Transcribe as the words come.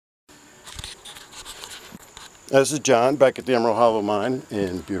This is John back at the Emerald Hollow Mine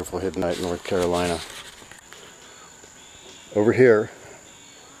in beautiful Hiddenite, North Carolina. Over here,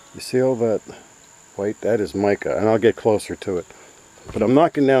 you see all that white? That is mica, and I'll get closer to it. But I'm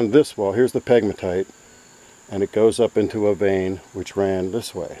knocking down this wall. Here's the pegmatite, and it goes up into a vein which ran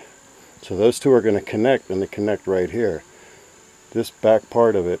this way. So those two are going to connect, and they connect right here. This back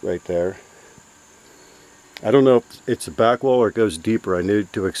part of it right there, I don't know if it's a back wall or it goes deeper. I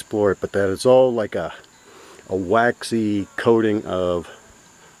need to explore it, but that is all like a waxy coating of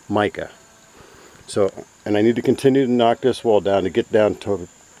mica. So, and I need to continue to knock this wall down to get down to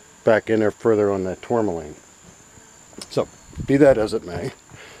back in there further on that tourmaline. So, be that as it may,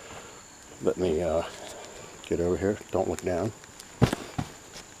 let me get over here. Don't look down.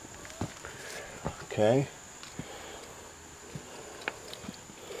 Okay.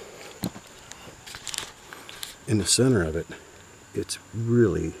 In the center of it, it's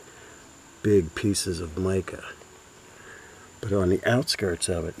really big pieces of mica, but on the outskirts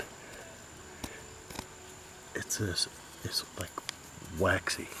of it, it's like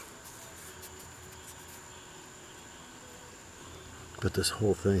waxy. But this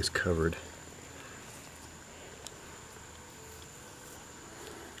whole thing's covered.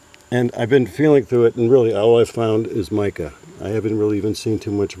 And I've been feeling through it, and really all I've found is mica. I haven't really even seen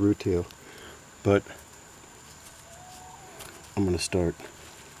too much rutile, but I'm going to start.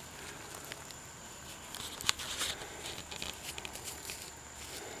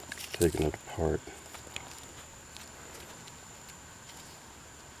 Taking it apart.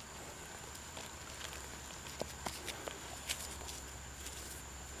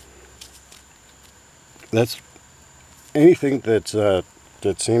 That's anything that's that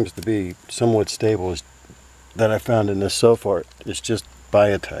seems to be somewhat stable is that I found in this so far. It's just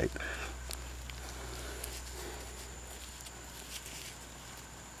biotite.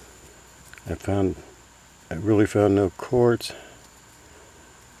 I really found no quartz.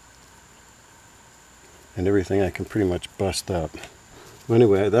 And everything I can pretty much bust up.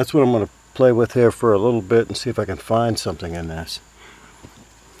 Anyway, that's what I'm going to play with here for a little bit and see if I can find something in this.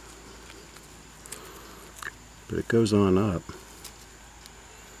 But it goes on up.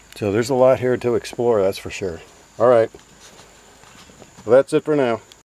 So there's a lot here to explore, that's for sure. Alright, well, that's it for now.